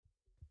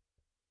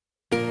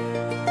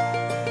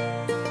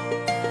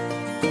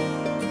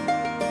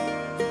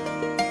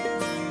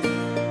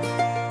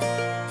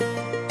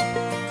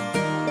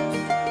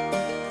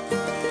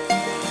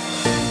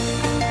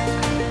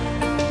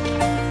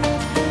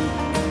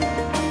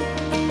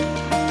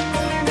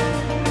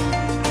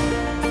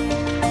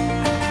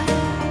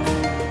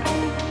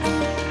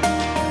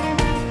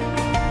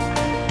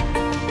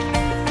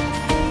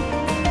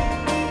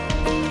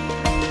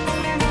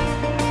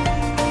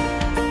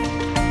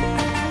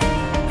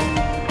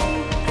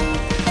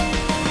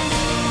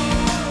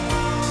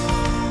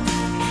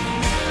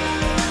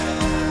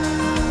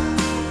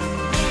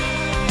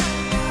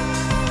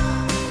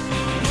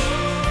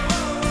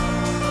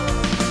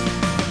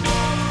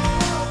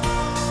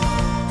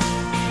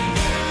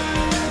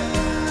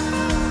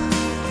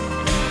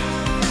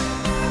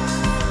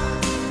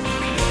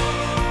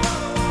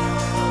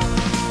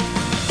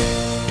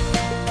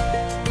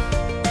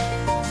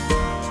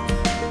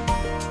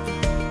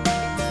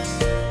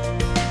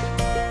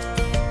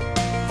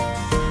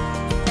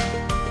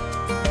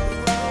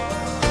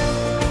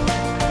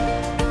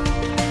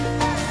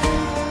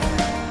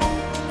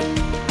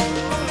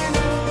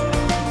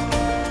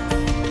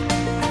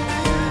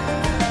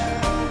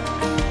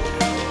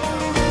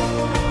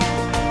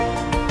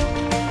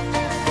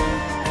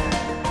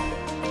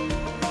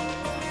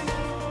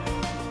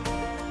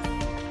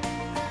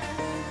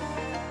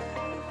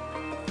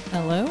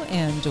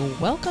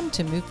Welcome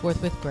to Move Forth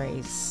with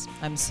Grace.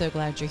 I'm so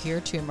glad you're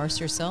here to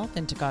immerse yourself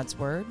into God's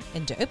Word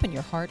and to open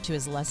your heart to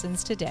His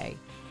lessons today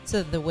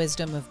so that the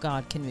wisdom of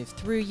God can move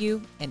through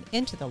you and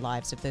into the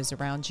lives of those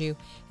around you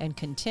and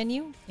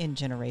continue in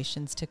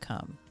generations to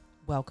come.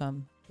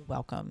 Welcome,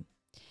 welcome.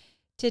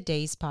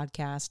 Today's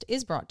podcast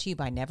is brought to you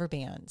by Never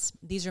Bands.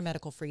 These are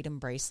medical freedom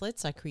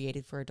bracelets I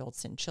created for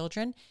adults and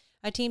children.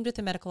 I teamed with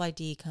a medical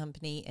ID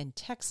company in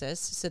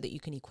Texas so that you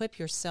can equip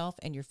yourself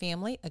and your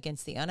family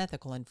against the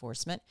unethical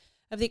enforcement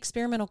of the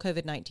experimental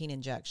COVID-19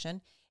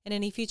 injection and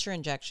any future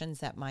injections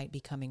that might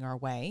be coming our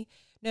way,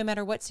 no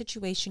matter what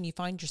situation you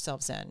find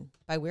yourselves in.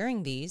 By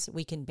wearing these,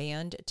 we can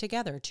band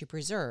together to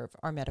preserve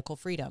our medical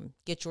freedom.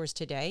 Get yours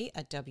today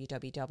at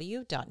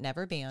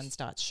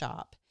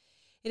www.neverbands.shop.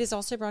 It is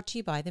also brought to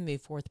you by the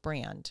Move Forth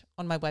brand.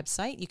 On my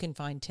website, you can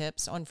find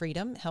tips on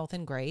freedom, health,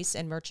 and grace,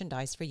 and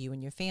merchandise for you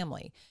and your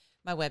family.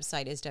 My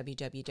website is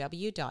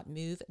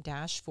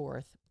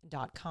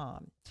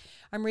www.move-forth.com.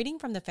 I'm reading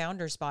from the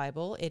Founders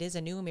Bible. It is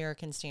a New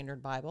American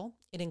Standard Bible.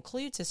 It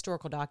includes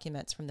historical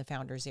documents from the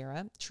Founders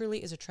era.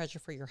 Truly is a treasure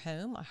for your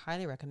home. I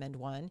highly recommend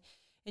one.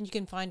 And you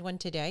can find one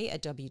today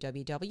at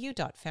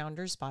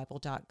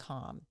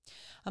www.foundersbible.com.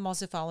 I'm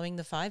also following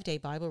the 5-day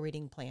Bible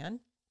reading plan,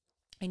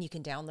 and you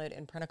can download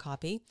and print a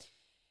copy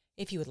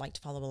if you would like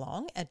to follow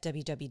along at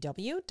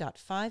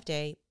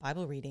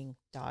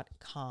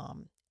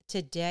www.5daybiblereading.com.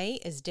 Today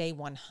is day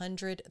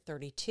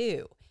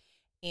 132,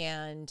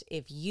 and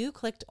if you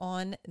clicked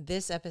on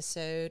this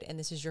episode and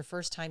this is your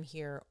first time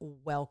here,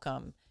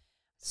 welcome.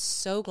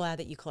 So glad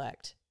that you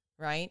clicked,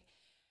 right?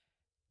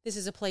 This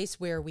is a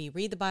place where we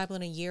read the Bible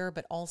in a year,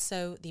 but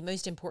also the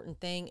most important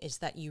thing is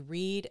that you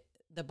read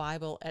the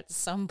Bible at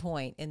some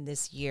point in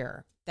this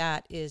year.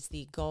 That is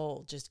the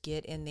goal. Just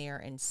get in there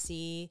and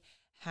see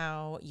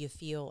how you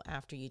feel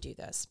after you do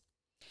this.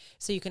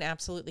 So you can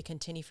absolutely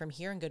continue from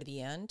here and go to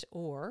the end,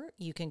 or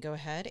you can go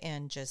ahead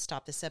and just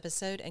stop this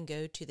episode and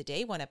go to the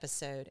day one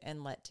episode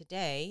and let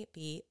today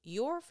be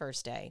your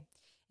first day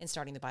in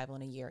starting the Bible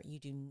in a year. You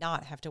do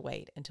not have to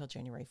wait until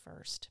January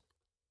 1st.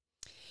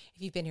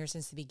 If you've been here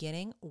since the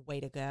beginning,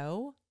 way to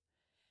go.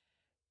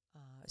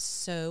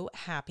 So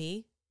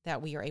happy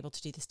that we are able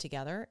to do this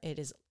together. It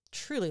is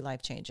truly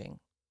life-changing.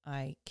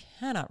 I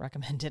cannot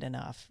recommend it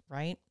enough,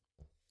 right?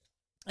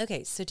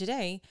 Okay, so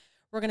today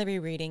we're going to be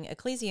reading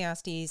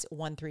Ecclesiastes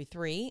 1 through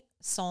 3,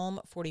 Psalm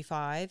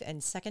 45,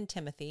 and 2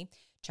 Timothy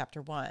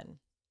chapter 1.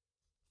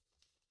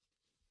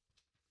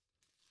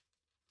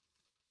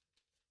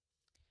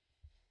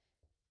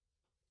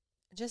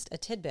 Just a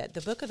tidbit.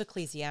 The book of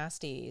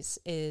Ecclesiastes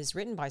is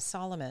written by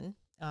Solomon,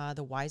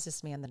 the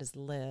wisest man that has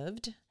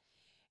lived.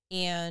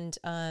 And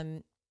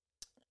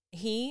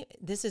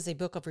this is a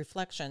book of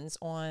reflections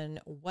on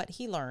what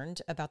he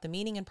learned about the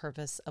meaning and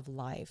purpose of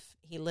life.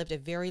 He lived a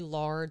very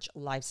large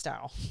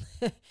lifestyle,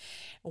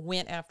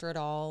 went after it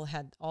all,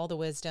 had all the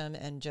wisdom,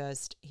 and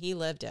he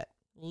lived it,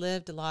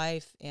 lived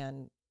life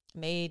and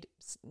made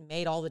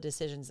all the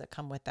decisions that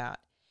come with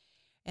that.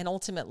 And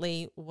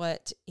ultimately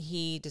what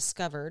he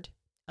discovered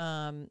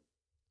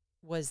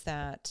was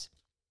that,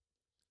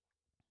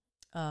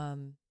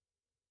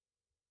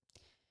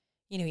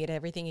 he had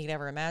everything he could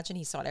ever imagine.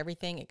 He sought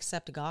everything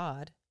except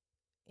God.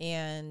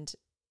 And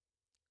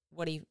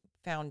what he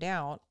found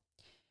out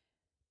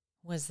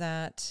was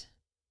that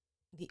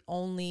the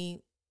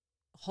only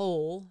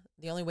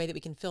way that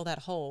we can fill that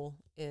hole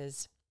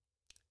is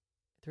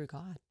through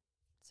God.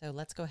 So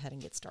let's go ahead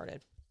and get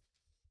started.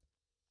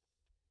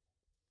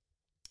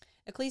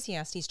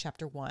 Ecclesiastes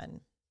chapter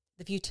 1,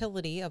 the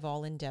futility of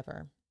all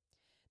endeavor.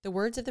 The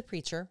words of the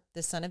preacher,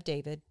 the son of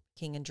David,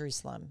 king in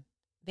Jerusalem.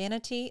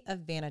 Vanity of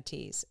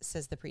vanities,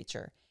 says the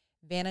preacher.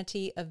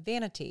 Vanity of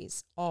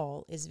vanities,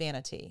 all is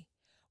vanity.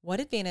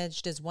 What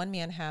advantage does one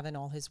man have in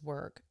all his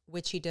work,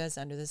 which he does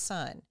under the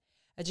sun?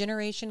 A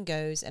generation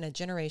goes and a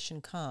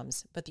generation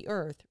comes, but the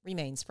earth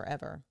remains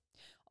forever.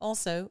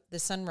 Also, the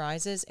sun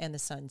rises and the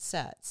sun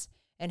sets,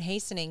 and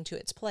hastening to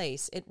its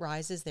place, it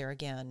rises there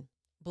again.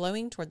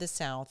 Blowing toward the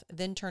south,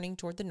 then turning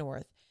toward the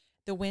north,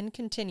 the wind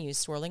continues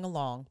swirling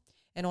along,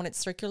 and on its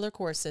circular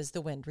courses the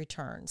wind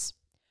returns.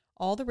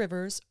 All the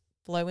rivers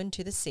flow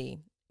into the sea,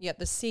 yet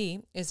the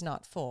sea is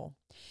not full.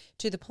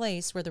 To the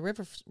place where the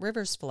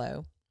rivers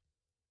flow,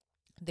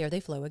 there they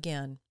flow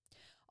again.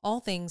 All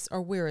things are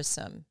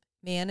wearisome.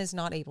 Man is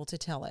not able to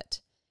tell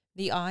it.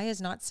 The eye is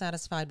not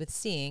satisfied with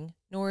seeing,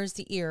 nor is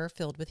the ear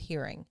filled with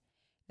hearing.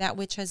 That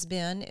which has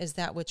been is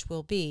that which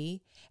will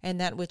be, and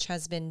that which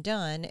has been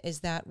done is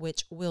that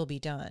which will be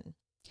done.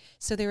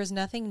 So there is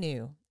nothing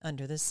new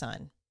under the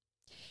sun.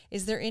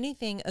 Is there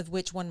anything of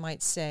which one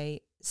might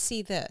say,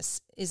 "See this,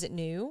 is it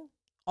new?"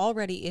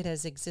 Already it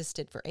has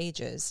existed for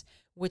ages,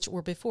 which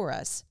were before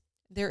us.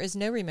 There is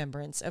no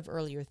remembrance of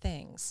earlier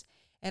things,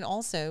 and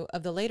also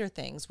of the later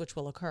things which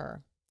will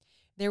occur.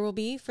 There will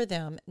be for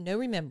them no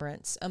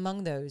remembrance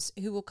among those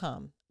who will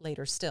come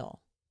later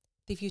still.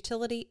 The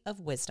futility of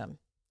wisdom.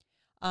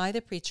 I,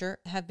 the preacher,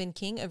 have been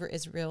king over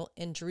Israel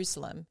in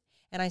Jerusalem,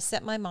 and I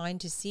set my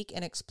mind to seek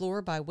and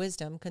explore by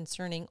wisdom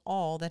concerning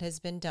all that has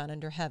been done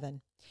under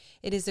heaven.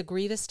 It is a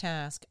grievous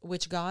task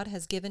which God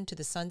has given to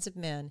the sons of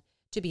men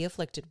to be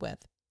afflicted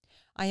with.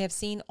 I have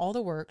seen all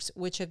the works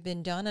which have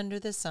been done under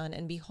the sun,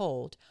 and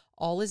behold,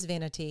 all is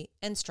vanity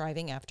and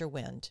striving after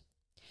wind.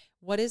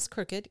 What is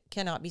crooked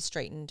cannot be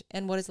straightened,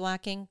 and what is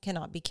lacking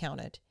cannot be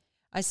counted.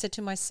 I said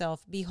to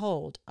myself,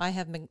 behold, I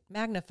have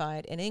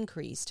magnified and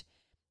increased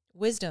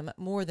wisdom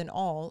more than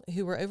all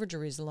who were over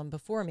Jerusalem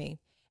before me,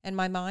 and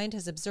my mind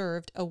has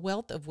observed a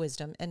wealth of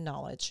wisdom and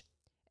knowledge.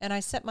 And I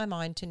set my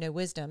mind to know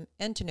wisdom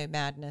and to know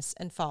madness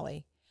and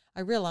folly.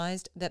 I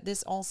realized that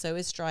this also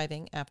is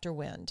striving after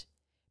wind.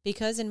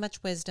 Because in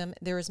much wisdom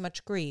there is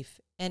much grief,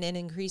 and in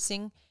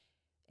increasing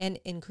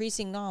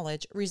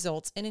knowledge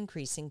results in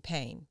increasing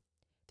pain.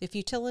 The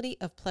futility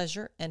of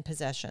pleasure and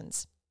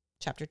possessions.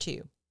 Chapter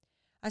 2.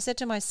 I said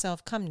to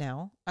myself, come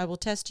now, I will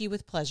test you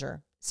with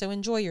pleasure, so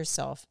enjoy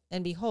yourself,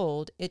 and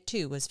behold, it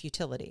too was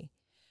futility.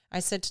 I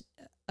said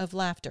of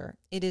laughter,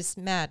 it is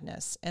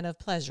madness, and of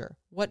pleasure,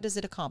 what does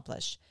it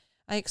accomplish?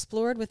 I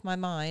explored with my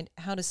mind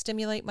how to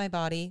stimulate my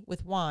body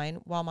with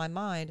wine while my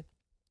mind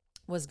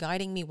was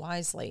guiding me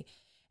wisely,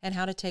 and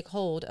how to take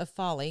hold of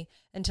folly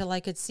until I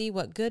could see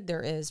what good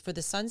there is for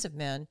the sons of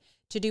men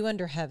to do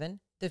under heaven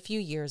the few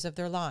years of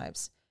their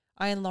lives.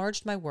 I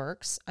enlarged my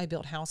works, I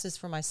built houses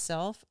for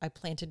myself, I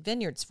planted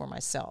vineyards for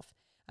myself,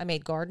 I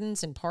made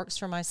gardens and parks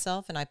for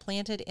myself, and I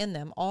planted in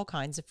them all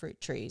kinds of fruit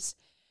trees.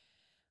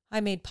 I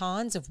made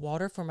ponds of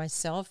water for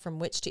myself from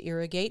which to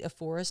irrigate a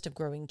forest of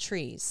growing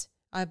trees.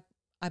 I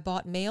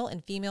bought male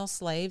and female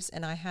slaves,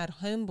 and I had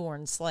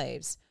home-born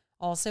slaves.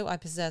 Also I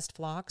possessed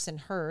flocks and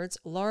herds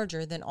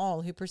larger than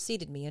all who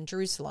preceded me in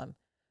Jerusalem.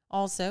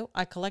 Also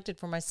I collected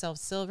for myself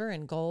silver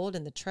and gold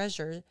and the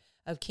treasure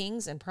of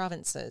kings and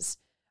provinces.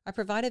 I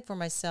provided for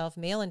myself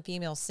male and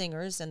female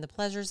singers, and the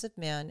pleasures of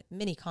men,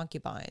 many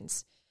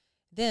concubines.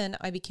 Then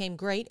I became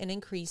great and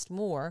increased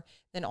more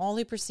than all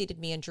who preceded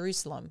me in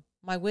Jerusalem.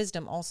 My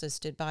wisdom also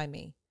stood by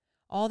me.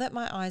 All that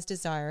my eyes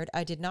desired,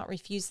 I did not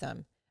refuse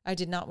them. I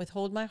did not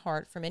withhold my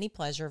heart from any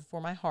pleasure, for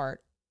my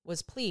heart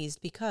was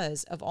pleased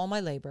because of all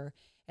my labor,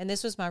 and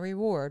this was my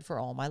reward for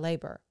all my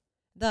labor.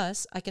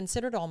 Thus I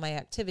considered all my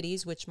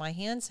activities which my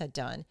hands had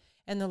done,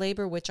 and the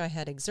labor which I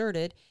had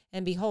exerted,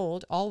 and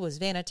behold, all was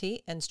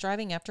vanity and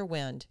striving after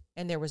wind,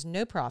 and there was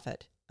no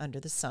profit under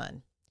the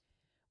sun.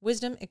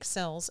 Wisdom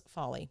excels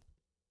folly.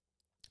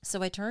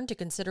 So I turned to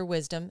consider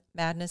wisdom,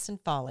 madness, and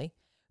folly,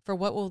 for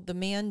what will the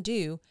man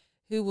do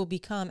who will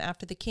become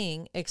after the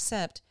king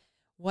except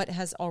what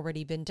has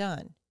already been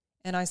done?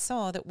 And I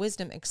saw that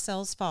wisdom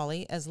excels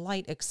folly as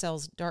light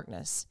excels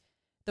darkness.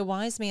 The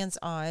wise man's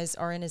eyes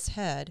are in his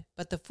head,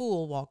 but the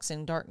fool walks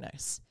in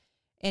darkness.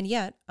 And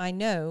yet I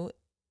know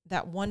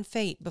that one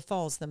fate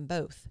befalls them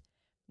both.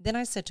 Then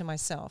I said to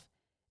myself,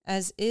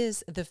 as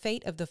is the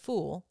fate of the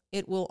fool,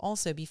 it will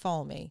also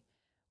befall me.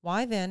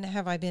 Why then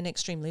have I been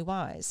extremely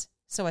wise?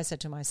 So I said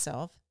to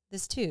myself,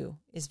 this too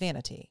is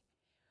vanity.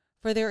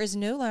 For there is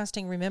no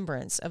lasting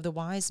remembrance of the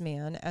wise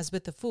man as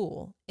with the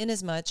fool,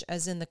 inasmuch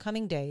as in the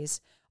coming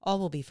days all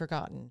will be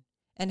forgotten,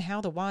 and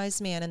how the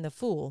wise man and the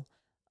fool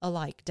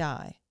alike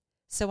die.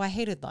 So I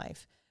hated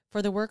life,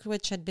 for the work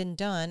which had been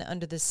done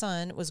under the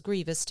sun was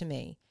grievous to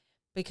me,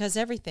 because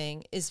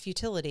everything is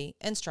futility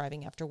and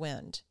striving after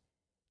wind.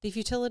 The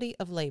futility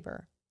of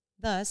labor.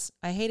 Thus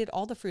I hated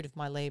all the fruit of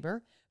my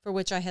labor, for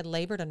which I had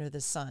labored under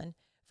the sun,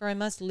 for I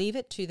must leave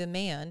it to the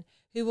man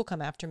who will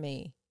come after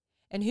me.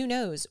 And who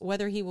knows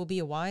whether he will be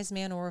a wise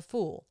man or a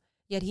fool,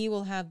 yet he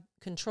will have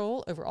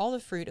control over all the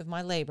fruit of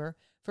my labor,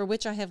 for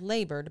which I have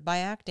labored by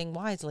acting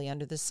wisely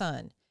under the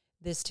sun.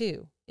 This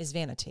too is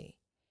vanity.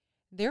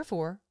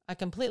 Therefore I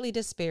completely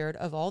despaired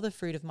of all the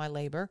fruit of my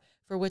labor,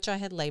 for which I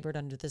had labored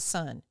under the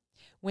sun.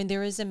 When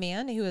there is a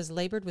man who has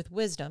labored with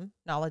wisdom,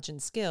 knowledge,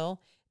 and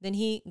skill, then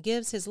he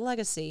gives his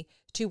legacy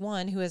to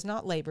one who has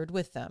not labored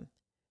with them.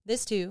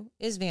 This too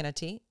is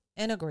vanity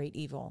and a great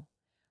evil.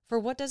 For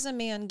what does a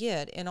man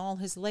get in all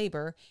his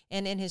labor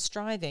and in his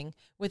striving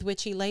with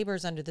which he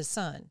labors under the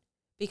sun?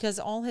 Because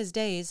all his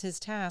days his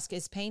task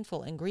is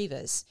painful and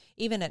grievous.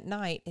 Even at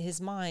night his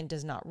mind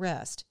does not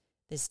rest.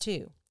 This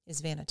too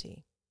is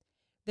vanity.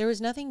 There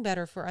is nothing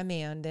better for a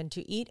man than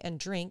to eat and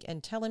drink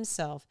and tell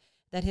himself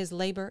that his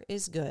labor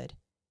is good.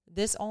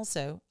 This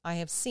also I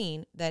have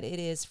seen that it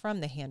is from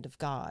the hand of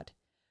God.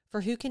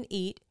 For who can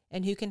eat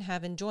and who can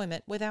have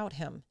enjoyment without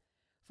him?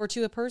 For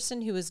to a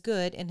person who is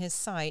good in his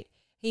sight,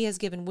 he has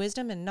given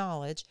wisdom and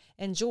knowledge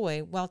and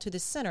joy, while to the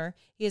sinner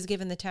he has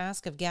given the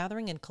task of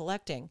gathering and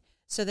collecting,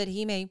 so that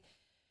he may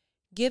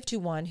give to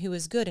one who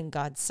is good in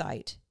God's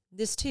sight.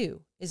 This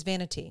too is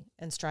vanity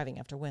and striving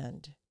after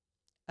wind.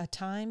 A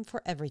time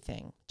for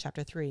everything.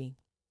 Chapter 3.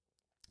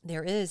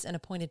 There is an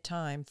appointed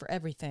time for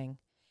everything,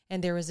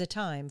 and there is a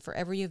time for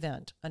every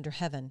event under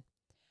heaven,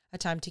 a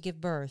time to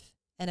give birth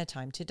and a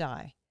time to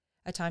die,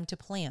 a time to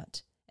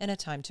plant and a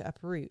time to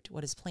uproot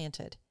what is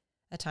planted,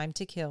 a time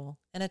to kill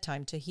and a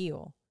time to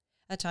heal,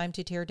 a time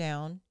to tear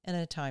down and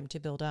a time to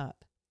build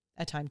up,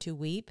 a time to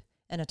weep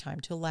and a time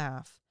to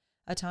laugh,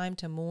 a time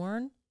to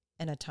mourn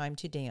and a time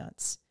to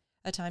dance,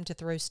 a time to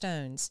throw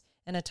stones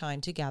and a time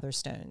to gather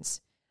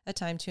stones, a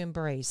time to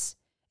embrace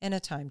and a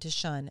time to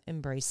shun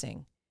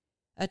embracing,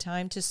 a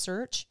time to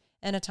search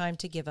and a time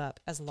to give up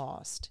as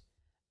lost,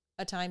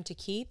 a time to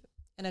keep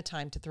and a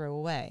time to throw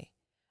away,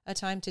 a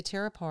time to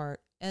tear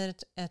apart and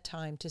a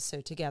time to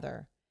sew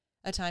together,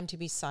 a time to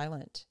be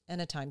silent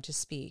and a time to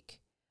speak,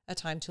 a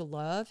time to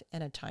love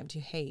and a time to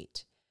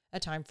hate, a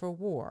time for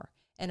war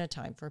and a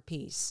time for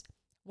peace.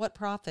 What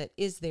profit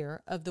is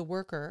there of the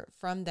worker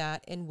from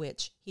that in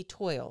which he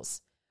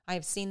toils? I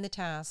have seen the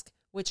task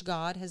which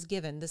God has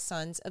given the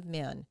sons of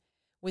men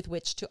with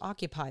which to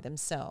occupy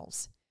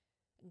themselves.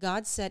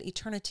 God set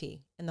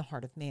eternity in the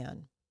heart of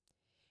man.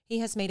 He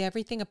has made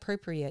everything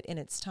appropriate in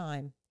its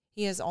time.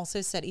 He has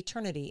also set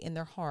eternity in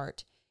their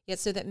heart, yet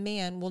so that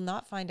man will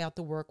not find out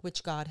the work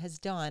which God has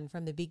done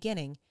from the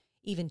beginning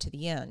even to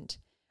the end.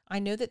 I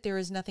know that there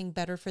is nothing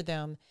better for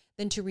them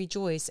than to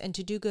rejoice and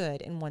to do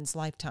good in one's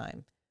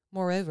lifetime.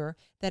 Moreover,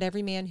 that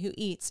every man who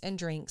eats and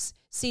drinks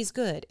sees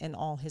good in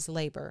all his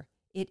labor.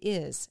 It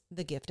is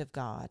the gift of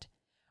God.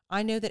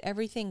 I know that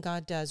everything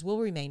God does will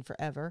remain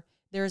forever.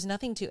 There is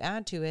nothing to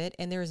add to it,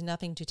 and there is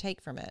nothing to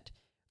take from it.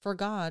 For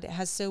God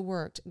has so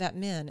worked that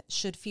men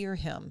should fear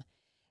him.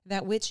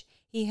 That which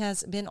he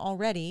has been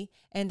already,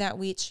 and that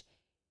which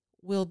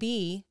will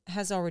be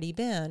has already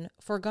been,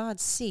 for God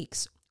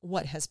seeks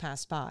what has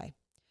passed by.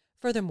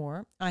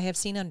 Furthermore, I have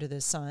seen under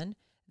the sun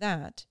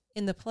that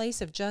in the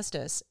place of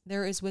justice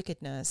there is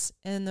wickedness,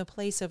 and in the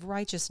place of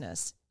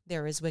righteousness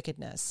there is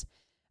wickedness.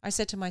 I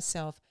said to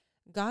myself,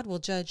 God will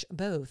judge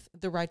both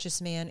the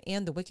righteous man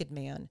and the wicked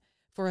man,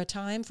 for a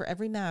time for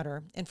every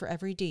matter and for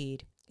every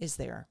deed is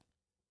there.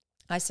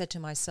 I said to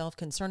myself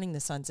concerning the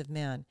sons of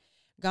men,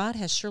 God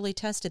has surely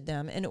tested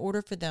them in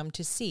order for them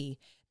to see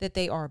that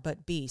they are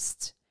but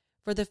beasts.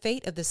 For the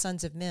fate of the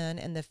sons of men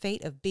and the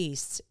fate of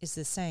beasts is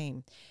the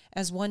same.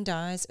 As one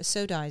dies,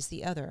 so dies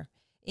the other.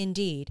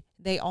 Indeed,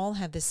 they all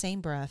have the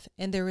same breath,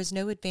 and there is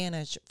no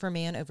advantage for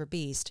man over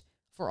beast,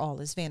 for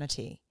all is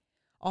vanity.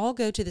 All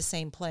go to the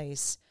same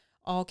place.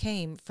 All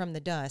came from the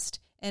dust,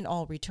 and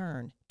all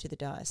return to the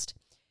dust.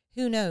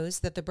 Who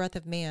knows that the breath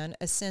of man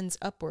ascends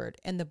upward,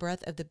 and the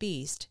breath of the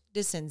beast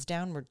descends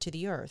downward to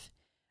the earth?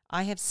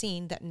 I have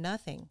seen that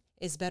nothing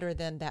is better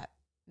than that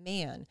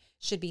man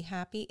should be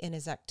happy in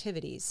his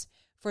activities,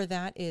 for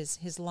that is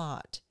his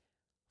lot.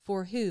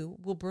 For who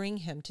will bring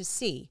him to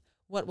see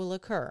what will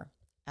occur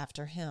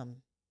after him?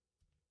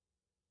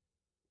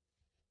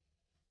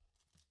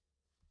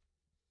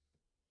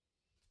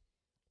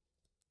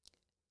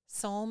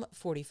 Psalm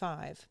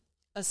 45,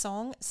 a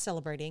song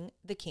celebrating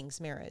the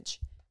king's marriage.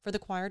 For the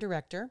choir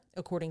director,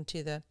 according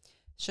to the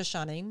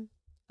Shoshanim,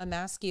 a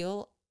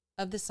maskil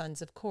of the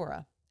sons of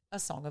Korah, a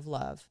song of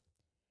love.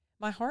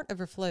 My heart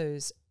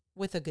overflows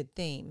with a good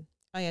theme.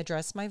 I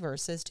address my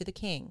verses to the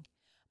king.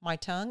 My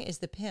tongue is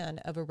the pen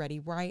of a ready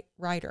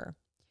writer.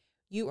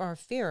 You are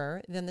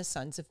fairer than the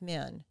sons of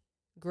men.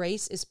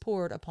 Grace is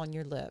poured upon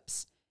your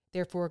lips.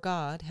 Therefore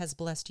God has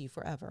blessed you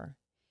forever.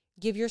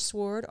 Give your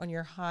sword on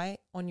your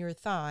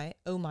thigh,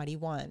 O mighty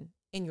one,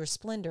 in your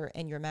splendor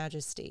and your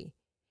majesty.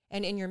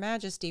 And in your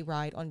majesty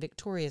ride on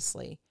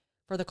victoriously,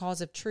 for the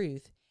cause of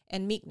truth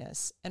and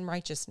meekness and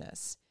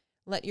righteousness.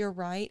 Let your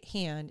right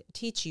hand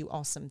teach you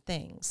awesome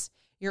things.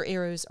 Your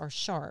arrows are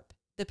sharp.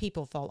 The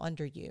people fall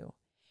under you.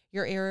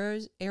 Your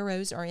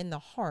arrows are in the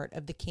heart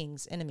of the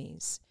king's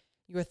enemies.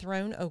 Your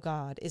throne, O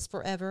God, is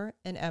forever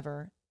and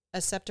ever.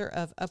 A scepter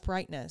of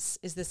uprightness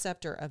is the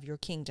scepter of your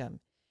kingdom.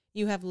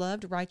 You have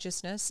loved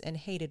righteousness and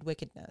hated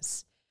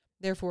wickedness.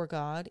 Therefore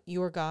God,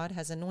 your God,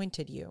 has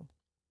anointed you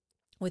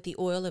with the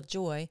oil of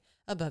joy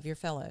above your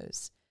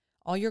fellows.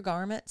 All your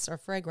garments are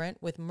fragrant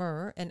with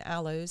myrrh and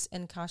aloes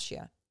and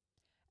cassia.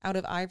 Out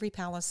of ivory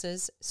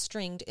palaces,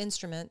 stringed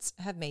instruments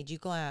have made you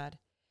glad.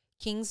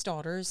 King's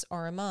daughters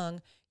are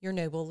among your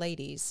noble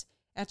ladies.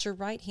 At your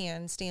right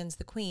hand stands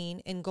the queen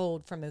in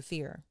gold from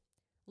Ophir.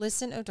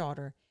 Listen, O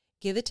daughter,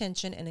 give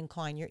attention and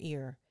incline your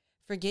ear.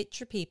 Forget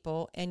your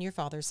people and your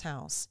father's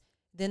house.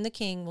 Then the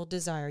king will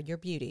desire your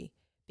beauty.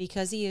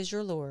 Because he is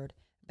your Lord,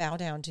 bow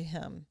down to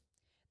him.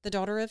 The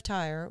daughter of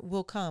Tyre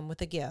will come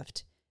with a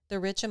gift. The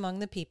rich among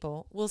the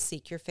people will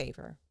seek your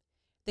favor.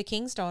 The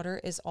king's daughter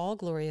is all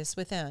glorious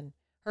within.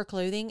 Her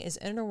clothing is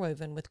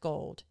interwoven with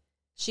gold.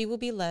 She will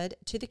be led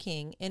to the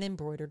king in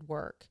embroidered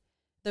work.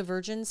 The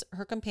virgins,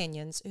 her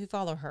companions, who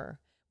follow her,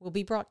 will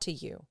be brought to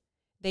you.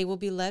 They will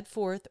be led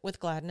forth with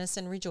gladness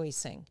and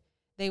rejoicing.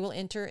 They will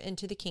enter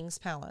into the king's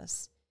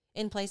palace.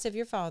 In place of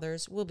your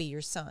fathers will be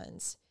your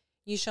sons.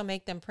 You shall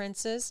make them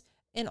princes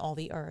in all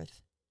the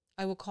earth.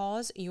 I will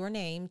cause your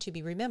name to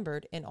be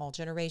remembered in all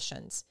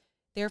generations.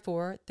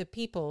 Therefore the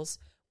peoples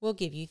will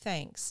give you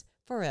thanks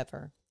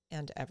forever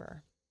and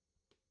ever.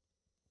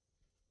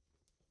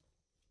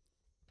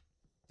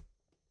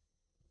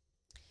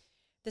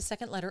 The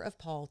second letter of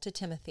Paul to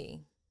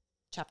Timothy,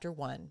 chapter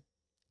 1.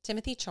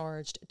 Timothy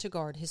charged to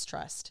guard his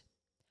trust.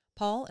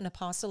 Paul, an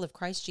apostle of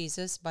Christ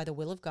Jesus by the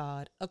will of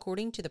God,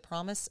 according to the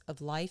promise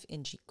of life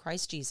in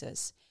Christ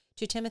Jesus,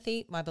 to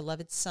Timothy, my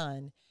beloved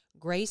son,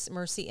 grace,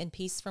 mercy, and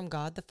peace from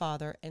God the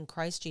Father and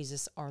Christ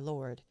Jesus our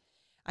Lord.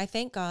 I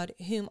thank God,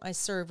 whom I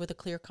serve with a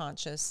clear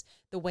conscience,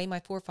 the way my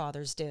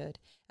forefathers did,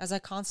 as I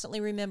constantly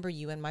remember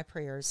you in my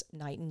prayers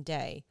night and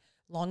day,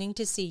 longing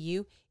to see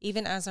you,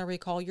 even as I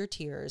recall your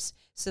tears,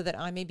 so that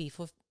I may be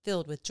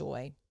fulfilled with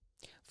joy.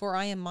 For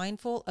I am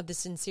mindful of the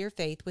sincere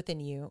faith within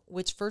you,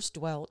 which first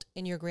dwelt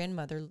in your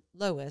grandmother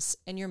Lois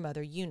and your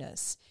mother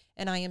Eunice,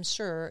 and I am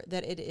sure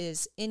that it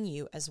is in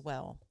you as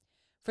well.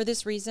 For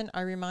this reason,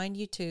 I remind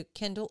you to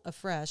kindle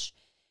afresh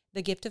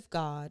the gift of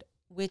God,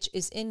 which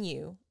is in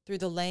you through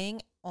the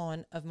laying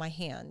on of my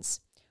hands.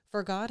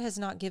 For God has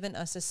not given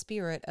us a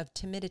spirit of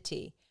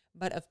timidity,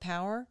 but of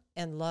power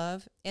and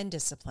love and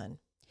discipline.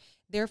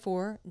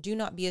 Therefore, do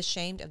not be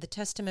ashamed of the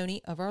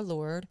testimony of our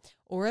Lord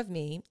or of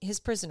me, his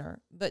prisoner,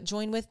 but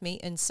join with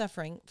me in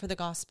suffering for the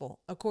gospel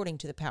according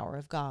to the power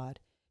of God,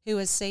 who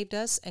has saved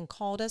us and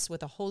called us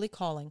with a holy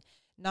calling,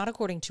 not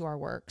according to our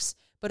works,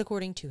 but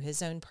according to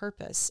his own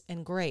purpose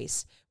and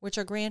grace, which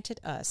are granted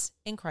us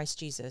in Christ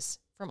Jesus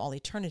from all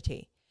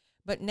eternity,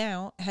 but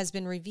now has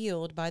been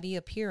revealed by the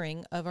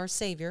appearing of our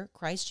Savior,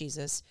 Christ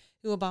Jesus,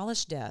 who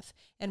abolished death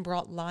and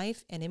brought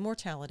life and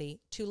immortality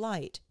to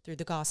light through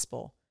the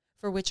gospel,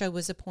 for which I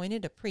was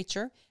appointed a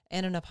preacher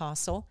and an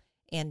apostle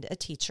and a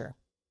teacher.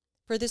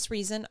 For this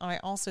reason I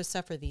also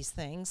suffer these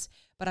things,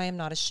 but I am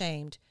not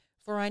ashamed,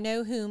 for I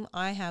know whom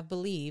I have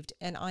believed,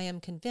 and I am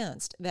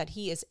convinced that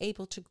he is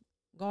able to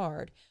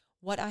guard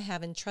what I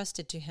have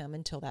entrusted to him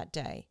until that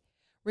day.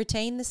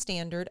 Retain the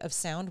standard of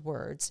sound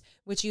words,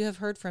 which you have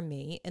heard from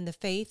me, in the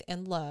faith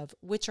and love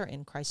which are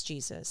in Christ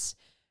Jesus.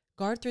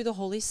 Guard through the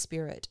Holy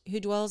Spirit, who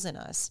dwells in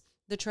us,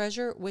 the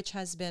treasure which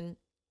has been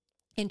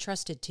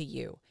entrusted to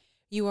you.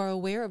 You are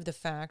aware of the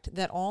fact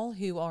that all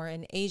who are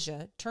in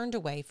Asia turned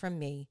away from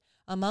me,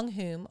 among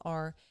whom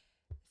are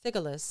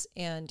Phygelus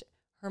and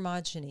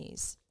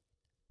Hermogenes.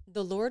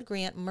 The Lord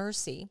grant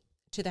mercy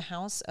to the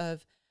house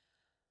of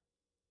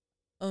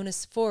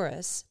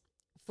Onesiphorus,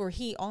 for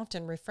he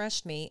often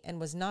refreshed me and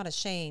was not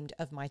ashamed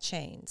of my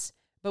chains.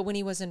 But when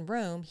he was in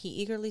Rome, he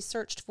eagerly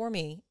searched for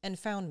me and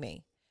found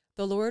me.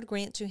 The Lord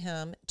grant to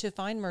him to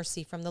find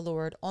mercy from the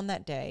Lord on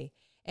that day,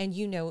 and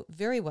you know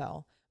very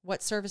well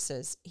what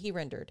services he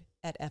rendered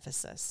at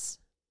Ephesus.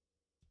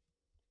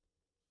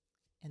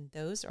 And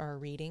those are our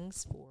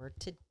readings for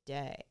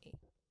today.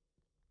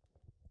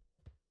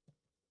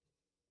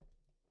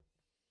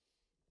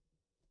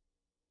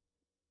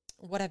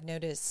 What I've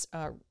noticed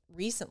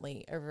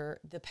recently over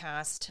the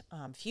past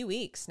few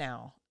weeks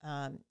now,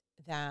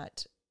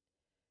 that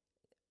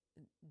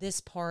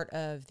this part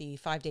of the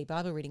 5-day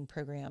Bible reading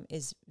program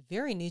is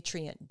very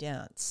nutrient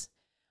dense.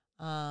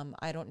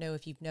 I don't know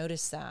if you've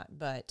noticed that,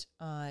 but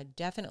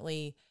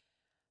definitely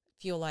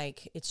feel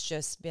like it's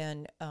just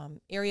been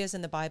areas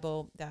in the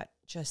Bible that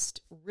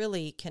just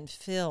really can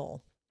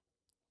fill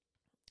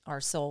our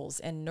souls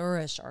and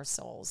nourish our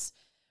souls.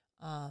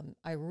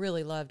 I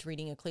really loved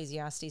reading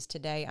Ecclesiastes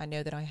today. I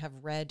know that I have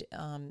read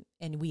and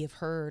we have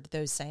heard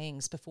those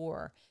sayings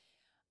before,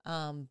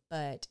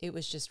 but it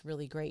was just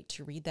really great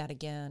to read that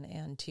again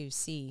and to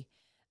see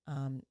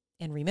and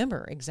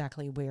remember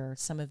exactly where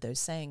some of those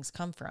sayings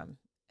come from,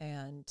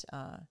 and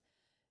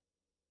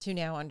to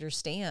now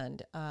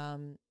understand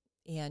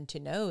and to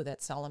know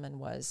that Solomon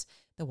was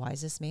the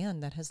wisest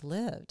man that has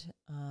lived.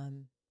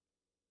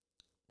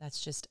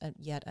 That's just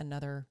yet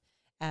another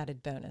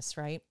added bonus,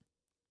 right?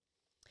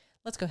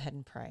 Let's go ahead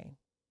and pray.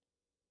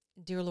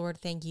 Dear Lord,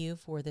 thank you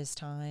for this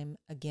time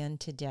again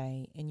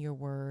today in your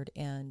word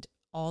and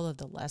all of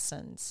the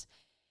lessons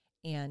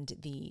and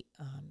the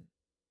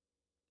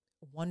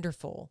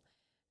wonderful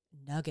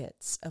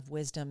nuggets of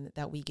wisdom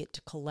that we get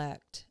to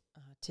collect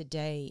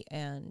today,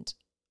 and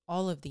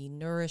all of the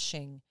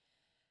nourishing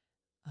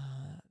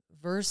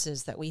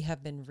verses that we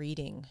have been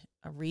reading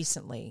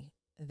recently.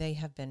 They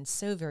have been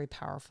so very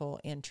powerful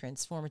and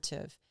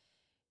transformative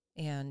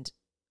and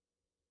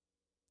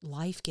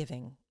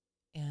life-giving,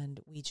 and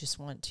we just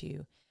want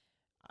to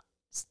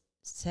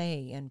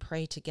say and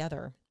pray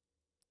together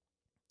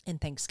in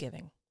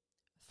thanksgiving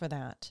for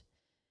that.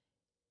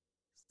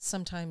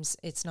 Sometimes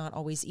it's not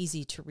always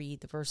easy to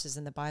read the verses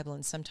in the Bible,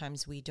 and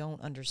sometimes we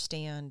don't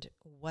understand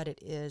what it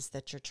is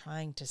that you're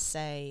trying to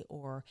say,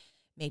 or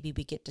maybe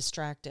we get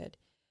distracted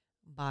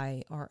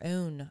by our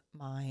own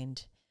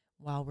mind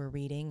while we're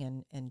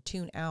reading and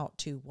tune out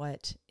to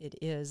what it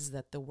is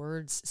that the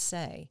words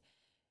say.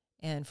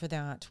 And for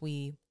that,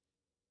 we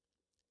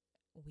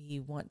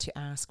want to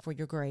ask for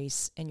your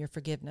grace and your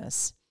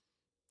forgiveness.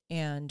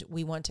 And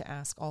we want to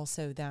ask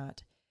also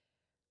that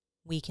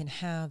we can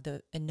have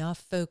the enough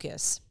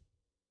focus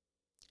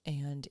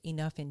and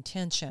enough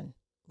intention,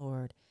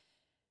 Lord,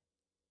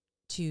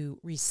 to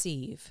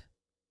receive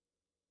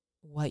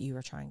what you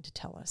are trying to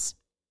tell us.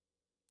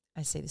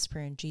 I say this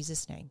prayer in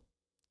Jesus' name.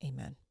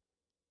 Amen.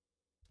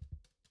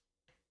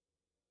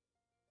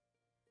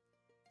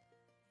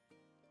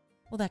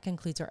 Well, that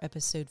concludes our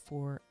episode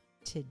for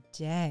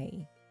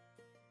today.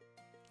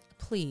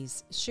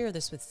 Please share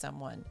this with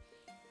someone.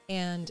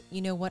 And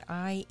you know what?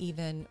 I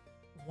even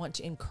want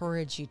to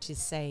encourage you to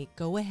say,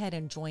 go ahead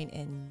and join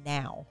in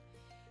now.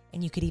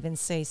 And you could even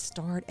say,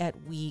 start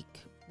at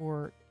week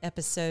for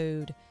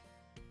episode,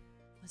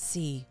 let's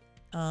see,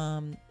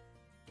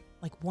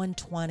 like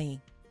 120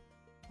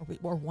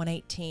 or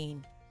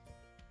 118,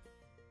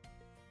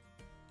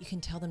 you can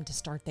tell them to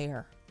start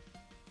there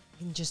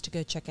and just to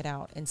go check it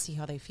out and see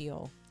how they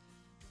feel,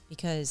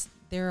 because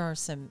there are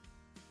some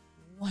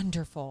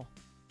wonderful,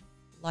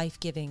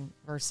 life-giving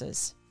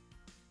verses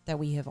that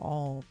we have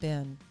all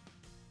been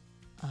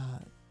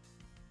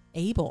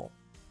able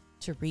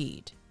to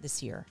read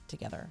this year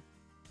together.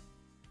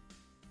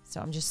 So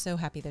I'm just so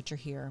happy that you're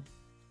here.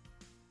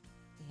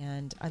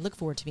 And I look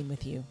forward to being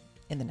with you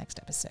in the next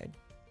episode.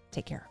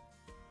 Take care.